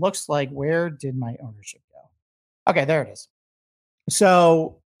 It looks like, where did my ownership go? Okay, there it is.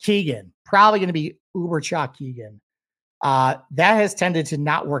 So Keegan, probably going to be uber chalk Keegan. That has tended to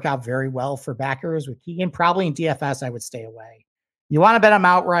not work out very well for backers with Keegan. Probably in DFS, I would stay away. You want to bet him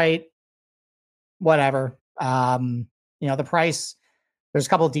outright, whatever. The price, there's a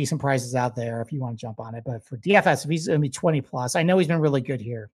couple of decent prices out there if you want to jump on it. But for DFS, if he's going to be 20 plus, I know he's been really good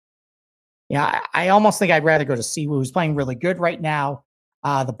here. I almost think I'd rather go to Siwoo, who's playing really good right now.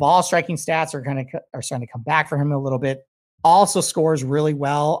 The ball striking stats are starting to come back for him a little bit. Also scores really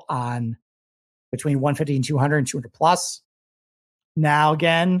well on between 150 and 200 and 200 plus. Now,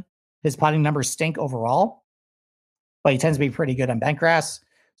 again, his putting numbers stink overall, but he tends to be pretty good on bent grass.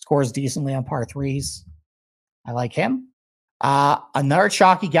 Scores decently on par threes. I like him. Another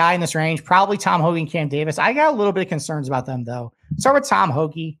chalky guy in this range, probably Tom Hoge and Cam Davis. I got a little bit of concerns about them, though. Start with Tom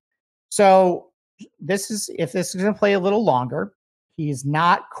Hoge. So if this is going to play a little longer, he is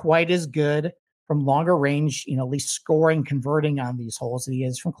not quite as good from longer range, at least scoring, converting on these holes that he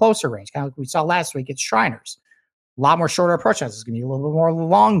is from closer range. Kind of like we saw last week at Shriners. A lot more shorter approach shots. It's going to be a little bit more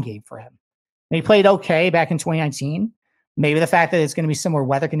long game for him. And he played okay back in 2019. Maybe the fact that it's going to be similar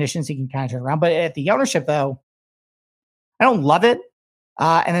weather conditions, he can kind of turn around. But at the ownership, though, I don't love it.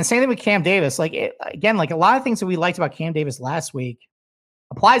 And then same thing with Cam Davis. Like a lot of things that we liked about Cam Davis last week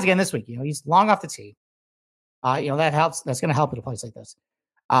applies again this week. He's long off the tee. That helps. That's going to help at a place like this.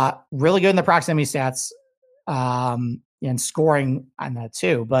 Really good in the proximity stats and scoring on that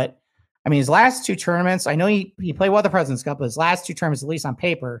too. But his last two tournaments, I know he played well at the President's Cup, but his last two tournaments, at least on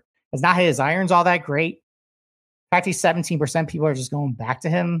paper, has not hit his irons all that great. In fact, he's 17%. People are just going back to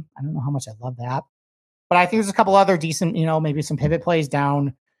him. I don't know how much I love that. But I think there's a couple other decent, maybe some pivot plays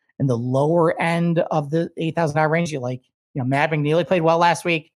down in the lower end of the $8,000 range. Matt McNeely played well last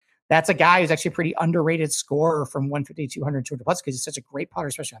week. That's a guy who's actually a pretty underrated scorer from 150, 200, 200 plus because he's such a great putter,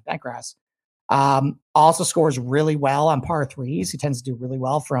 especially on bent grass. Also scores really well on par threes. He tends to do really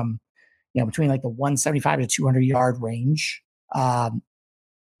well from, between like the 175 to 200 yard range, at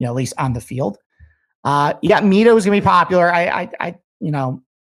least on the field. Mito is going to be popular.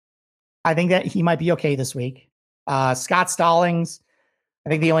 I think that he might be okay this week. Scott Stallings, I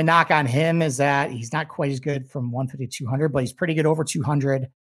think the only knock on him is that he's not quite as good from 150 to 200, but he's pretty good over 200.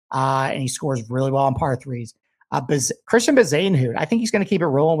 And he scores really well on par threes. Christian Bezainhoud, I think he's going to keep it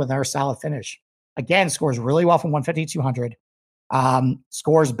rolling with another solid finish. Again, scores really well from 150 to 200.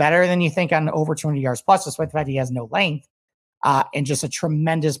 Scores better than you think on over 200 yards plus, despite the fact he has no length. and just a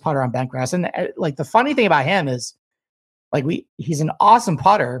tremendous putter on bentgrass. And like the funny thing about him is, like he's an awesome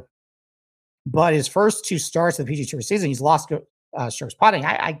putter, but his first 2 starts of the PGA Tour season, he's lost strokes putting.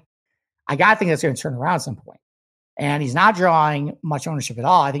 I gotta think that's going to turn around at some point. And he's not drawing much ownership at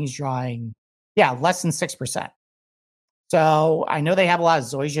all. I think he's drawing, less than 6%. So I know they have a lot of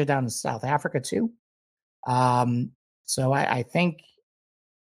Zoysia down in South Africa too. So I think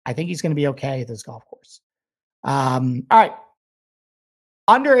he's going to be okay at this golf course. All right.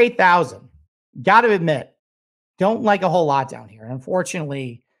 Under 8,000, got to admit, don't like a whole lot down here. And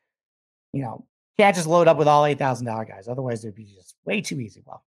unfortunately, can't just load up with all $8,000 guys. Otherwise, it would be just way too easy.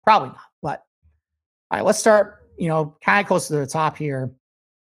 Well, probably not. But all right, let's start, kind of close to the top here.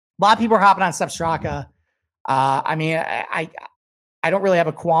 A lot of people are hopping on Sepp Straka. I mean, I don't really have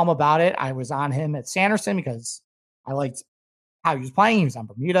a qualm about it. I was on him at Sanderson because I liked how he was playing. He was on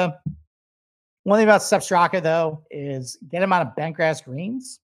Bermuda. One thing about Sepp Straka, though, is get him on a bentgrass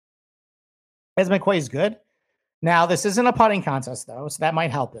greens. Hasn't been quite as good. Now, this isn't a putting contest, though, so that might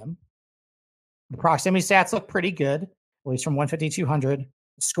help him. The proximity stats look pretty good, at least from 150 to 200. The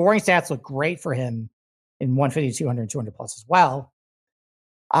scoring stats look great for him in 150, 200, and 200 plus as well.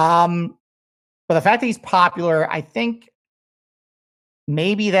 But the fact that he's popular, I think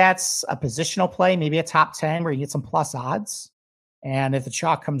maybe that's a positional play, maybe a top 10 where you get some plus odds. And if the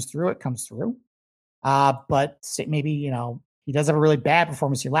chalk comes through, it comes through. But maybe, he does have a really bad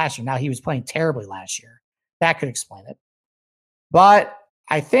performance here last year. Now, he was playing terribly last year. That could explain it. But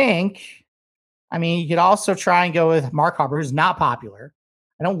I think, you could also try and go with Mark Hubbard, who's not popular.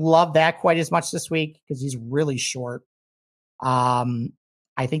 I don't love that quite as much this week because he's really short.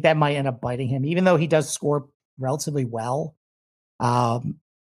 I think that might end up biting him, even though he does score relatively well from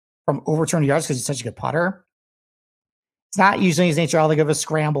over 200 yards because he's such a good putter. It's not usually his nature all that good of a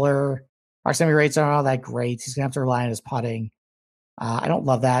scrambler. Proximity rates aren't all that great. He's going to have to rely on his putting. I don't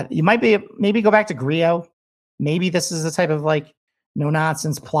love that. You might maybe go back to Griot. Maybe this is the type of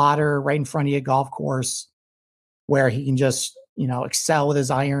no-nonsense plotter right in front of you golf course where he can just, excel with his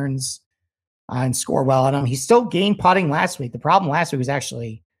irons and score well on them. He still gained putting last week. The problem last week was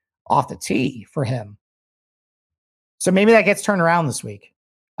actually off the tee for him. So maybe that gets turned around this week.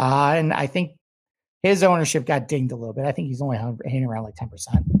 And I think his ownership got dinged a little bit. I think he's only hanging around like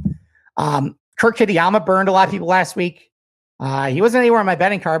 10%. Kurt Kitayama burned a lot of people last week. He wasn't anywhere on my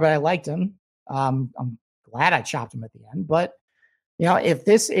betting card, but I liked him. I'm glad I chopped him at the end. But, if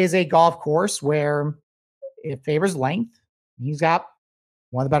this is a golf course where it favors length, he's got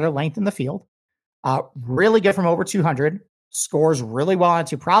one of the better length in the field. Really good from over 200. Scores really well on it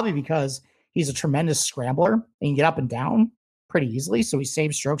too, probably because he's a tremendous scrambler and can get up and down pretty easily. So he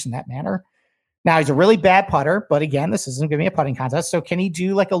saves strokes in that manner. Now, he's a really bad putter, but again, this isn't going to be a putting contest. So can he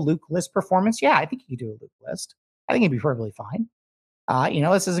do like a Luke List performance? Yeah, I think he could do a Luke List. I think he'd be perfectly fine.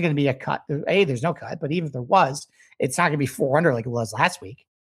 This isn't going to be a cut. There's no cut, but even if there was, it's not going to be 400 like it was last week.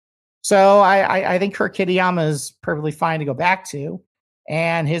 So I think Kurt Kitayama is perfectly fine to go back to.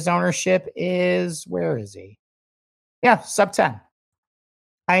 And his ownership is, where is he? Yeah, sub 10.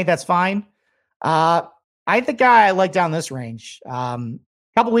 I think that's fine. I think the guy I like down this range. A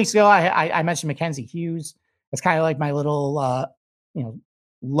couple weeks ago, I mentioned Mackenzie Hughes. It's kind of like my little,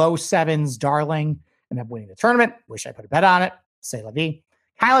 low sevens darling. Ended up winning the tournament. Wish I put a bet on it. Say la vie.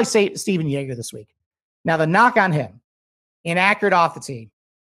 Kind of like say Steven Yeager this week. Now, the knock on him, inaccurate off the tee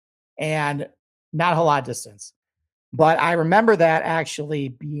and not a whole lot of distance. But I remember that actually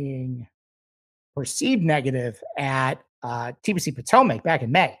being perceived negative at TPC Potomac back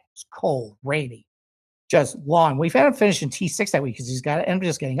in May. It was cold, rainy, just long. We've had him finish in T6 that week because he's got to end up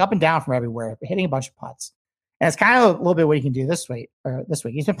just getting up and down from everywhere, hitting a bunch of putts. And it's kind of a little bit what he can do this week.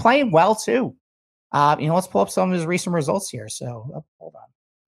 He's been playing well too. Let's pull up some of his recent results here. So hold on.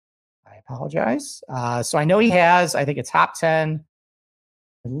 I apologize. So I know he has, I think, a top 10,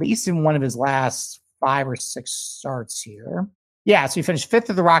 at least in one of his last 5 or 6 starts here. Yeah, so he finished 5th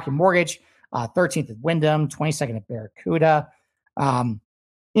at the Rocket Mortgage, 13th at Wyndham, 22nd at Barracuda.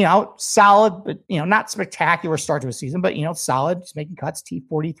 Solid, but, not spectacular start to a season, but, solid. He's making cuts,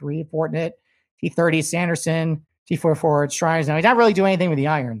 T43 at Fortinet, T30 at Sanderson, T44 at Shriners. Now, he's not really doing anything with the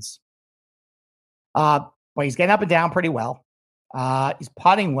irons. But he's getting up and down pretty well. He's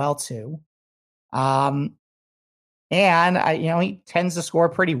putting well, too. And he tends to score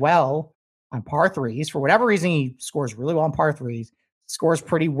pretty well on par threes. For whatever reason, he scores really well on par threes, scores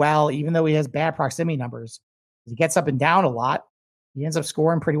pretty well, even though he has bad proximity numbers. He gets up and down a lot. He ends up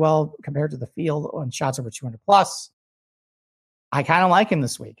scoring pretty well compared to the field on shots over 200 plus. I kind of like him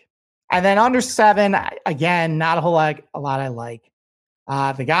this week. And then under 7, again, not a whole lot I like.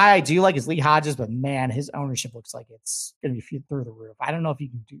 The guy I do like is Lee Hodges, but man, his ownership looks like it's going to be through the roof. I don't know if you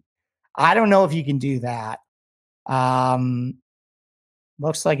can do. I don't know if you can do that.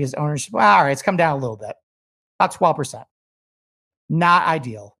 Looks like his ownership. Well, all right, it's come down a little bit, about 12%. Not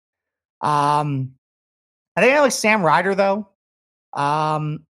ideal. I think I like Sam Ryder though.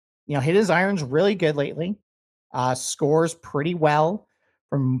 Hit his irons really good lately. Scores pretty well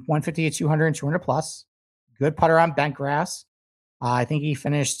from 150 to 200 and 200 plus. Good putter on bent grass. I think he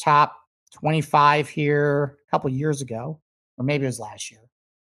finished top 25 here a couple years ago, or maybe it was last year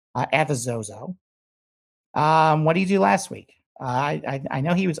at the Zozo. What did he do last week? I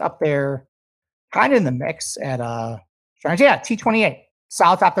know he was up there kind of in the mix at T28,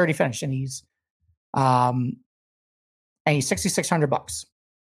 solid top 30 finish, and he's 6,600 bucks.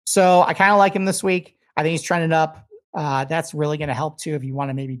 So I kind of like him this week. I think he's trending up. That's really going to help too if you want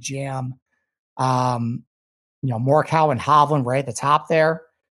to maybe jam, Morikawa and Hovland right at the top there.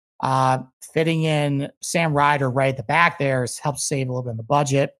 Fitting in Sam Ryder right at the back there helps save a little bit in the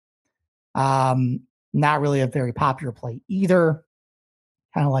budget. Not really a very popular play either.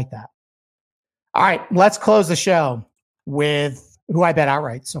 Kind of like that. All right, let's close the show with who I bet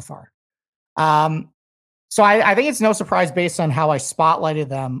outright so far. So I think it's no surprise based on how I spotlighted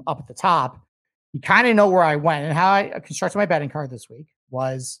them up at the top. You kind of know where I went, and how I constructed my betting card this week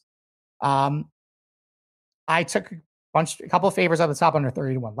was I took a couple of favors up the top under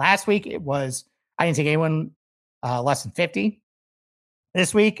 30 to 1. Last week it was I didn't take anyone less than 50.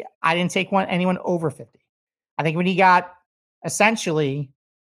 This week I didn't take anyone over 50. I think when you got essentially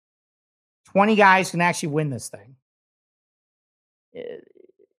 20 guys can actually win this thing,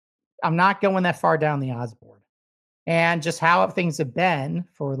 I'm not going that far down the odds board. And just how things have been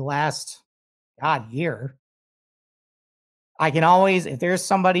for the last year, I can always, if there's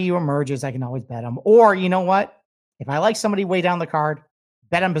somebody who emerges, I can always bet them. Or you know what? If I like somebody way down the card,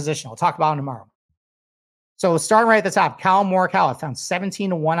 bet on position. I'll talk about him tomorrow. So starting right at the top, Collin Morikawa, I found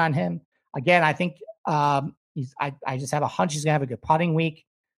 17 to 1 on him. Again, I think I just have a hunch he's gonna have a good putting week.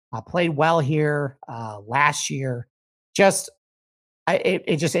 Played well here last year.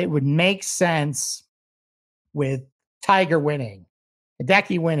 It would make sense with Tiger winning,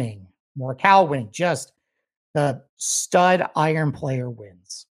 Hideki winning, Morikawa winning. Just the stud iron player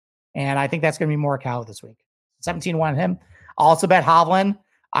wins, and I think that's going to be Morikawa this week. 17 to 1 on him. I'll also bet Hovland.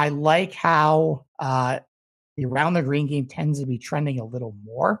 I like how the around the green game tends to be trending a little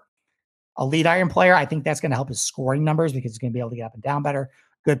more. A lead iron player, I think that's going to help his scoring numbers because he's going to be able to get up and down better.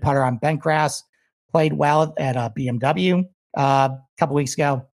 Good putter on bent grass. Played well at BMW a couple weeks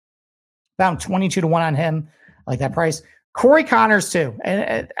ago. Found 22 to 1 on him. I like that price. Corey Conners too.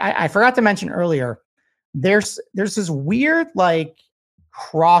 And I forgot to mention earlier, there's this weird like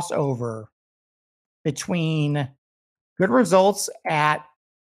crossover between good results at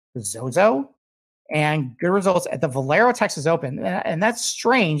the Zozo and good results at the Valero Texas Open. And that's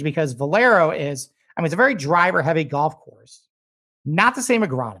strange because Valero it's a very driver heavy golf course. Not the same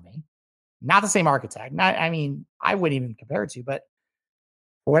agronomy, not the same architect. I wouldn't even compare it to, but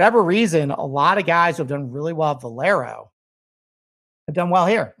for whatever reason, a lot of guys who have done really well at Valero have done well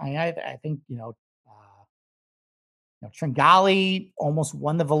here. I think, Tringali almost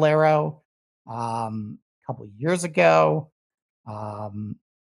won the Valero a couple of years ago.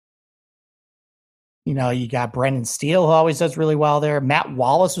 You got Brendan Steele, who always does really well there. Matt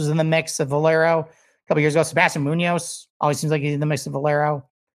Wallace was in the mix of Valero a couple of years ago. Sebastian Munoz always seems like he's in the mix of Valero.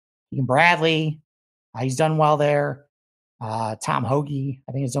 Ian Bradley, he's done well there. Tom Hoagie,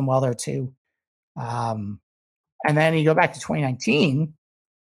 I think, has done well there too. And then you go back to 2019.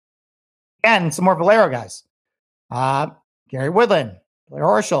 Again, some more Valero guys. Gary Woodland, Blair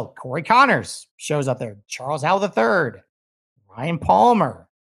Horschel, Corey Conners shows up there. Charles Howell III, Ryan Palmer.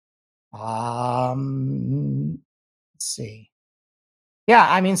 Let's see.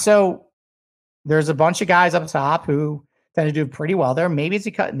 Yeah, so there's a bunch of guys up top who tend to do pretty well there. Maybe it's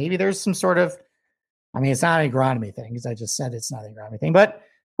a maybe there's some sort of, it's not an agronomy thing because I just said it's not an agronomy thing. But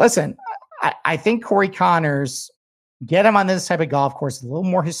listen, I think Corey Conners, get him on this type of golf course, a little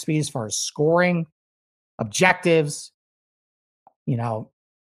more his speed as far as scoring, objectives.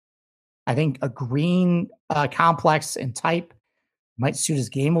 I think a green complex and type might suit his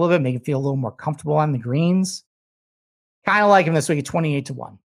game a little bit, make him feel a little more comfortable on the greens. Kind of like him this week at 28 to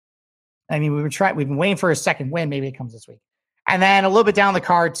 1. We've been waiting for a second win. Maybe it comes this week. And then a little bit down the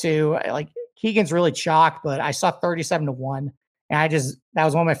card too, like Keegan's really chalk, but I saw 37 to 1. And that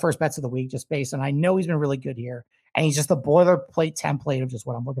was one of my first bets of the week, just based on, I know he's been really good here. And he's just the boilerplate template of just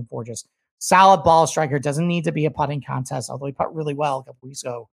what I'm looking for. Just solid ball striker. Doesn't need to be a putting contest, although he put really well a couple weeks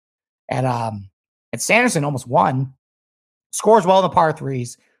ago. At Sanderson almost won. scores well in the par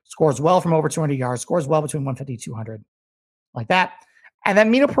threes, scores well from over 200 yards, scores well between 150 and 200, like that. And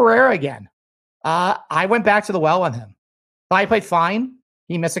then Mito Pereira again. I went back to the well on him. Thought he played fine.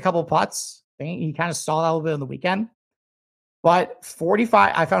 He missed a couple of putts. He kind of stalled out a little bit on the weekend. But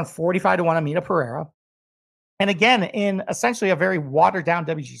I found 45 to 1 on Mito Pereira. And again, in essentially a very watered down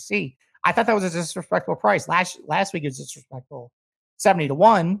WGC, I thought that was a disrespectful price. Last week it was disrespectful. 70 to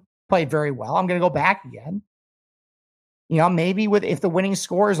 1, played very well. I'm going to go back again. Maybe if the winning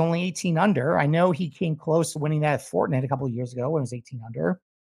score is only 18 under, I know he came close to winning that at Fortinet a couple of years ago when it was 18 under.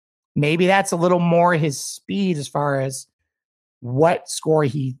 Maybe that's a little more his speed as far as what score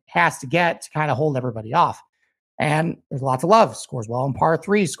he has to get to kind of hold everybody off. And there's lots of love. Scores well in par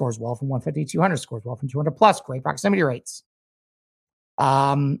 3, scores well from 150 to 200, scores well from 200 plus, great proximity rates.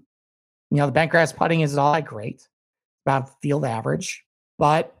 The bentgrass putting is all that great, about field average,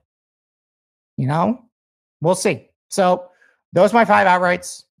 but we'll see. So those are my 5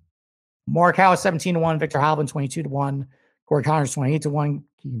 outrights. Morikawa 17 to 1, Victor Hovland 22 to 1, Corey Connors 28 to 1,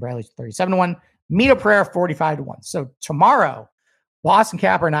 Keegan Bradley 37 to 1, Mito Pereira 45 to 1. So tomorrow, Boston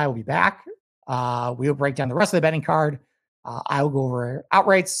Capper and I will be back. We will break down the rest of the betting card. I will go over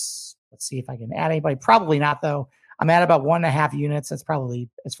outrights. Let's see if I can add anybody. Probably not, though. I'm at about 1.5 units. That's probably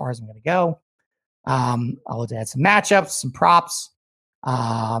as far as I'm going to go. I'll add some matchups, some props.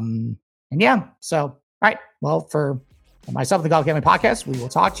 And yeah, so, all right. Well, for myself, the Golf Gambling Podcast, we will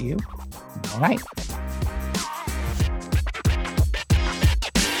talk to you tomorrow night.